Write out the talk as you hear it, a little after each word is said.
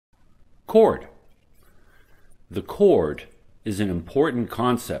Chord. The chord is an important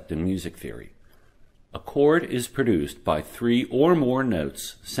concept in music theory. A chord is produced by three or more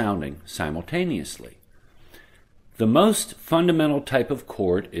notes sounding simultaneously. The most fundamental type of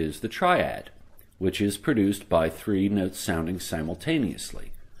chord is the triad, which is produced by three notes sounding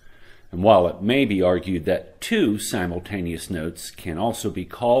simultaneously. And while it may be argued that two simultaneous notes can also be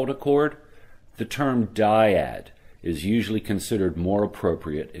called a chord, the term dyad is usually considered more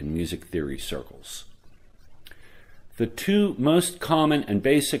appropriate in music theory circles. The two most common and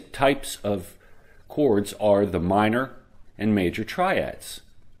basic types of chords are the minor and major triads.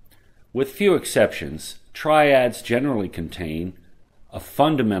 With few exceptions, triads generally contain a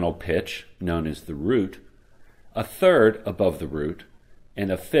fundamental pitch, known as the root, a third above the root,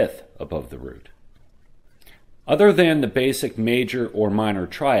 and a fifth above the root. Other than the basic major or minor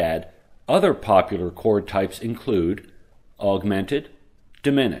triad, other popular chord types include augmented,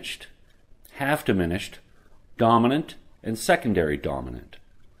 diminished, half diminished, dominant, and secondary dominant.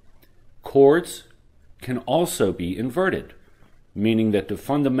 Chords can also be inverted, meaning that the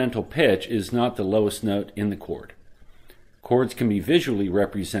fundamental pitch is not the lowest note in the chord. Chords can be visually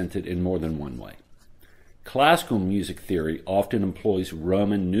represented in more than one way. Classical music theory often employs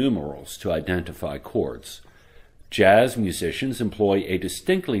Roman numerals to identify chords. Jazz musicians employ a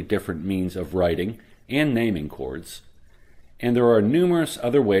distinctly different means of writing and naming chords, and there are numerous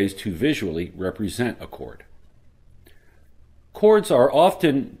other ways to visually represent a chord. Chords are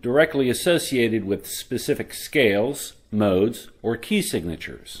often directly associated with specific scales, modes, or key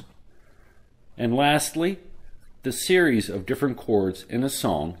signatures. And lastly, the series of different chords in a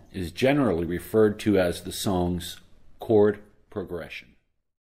song is generally referred to as the song's chord progression.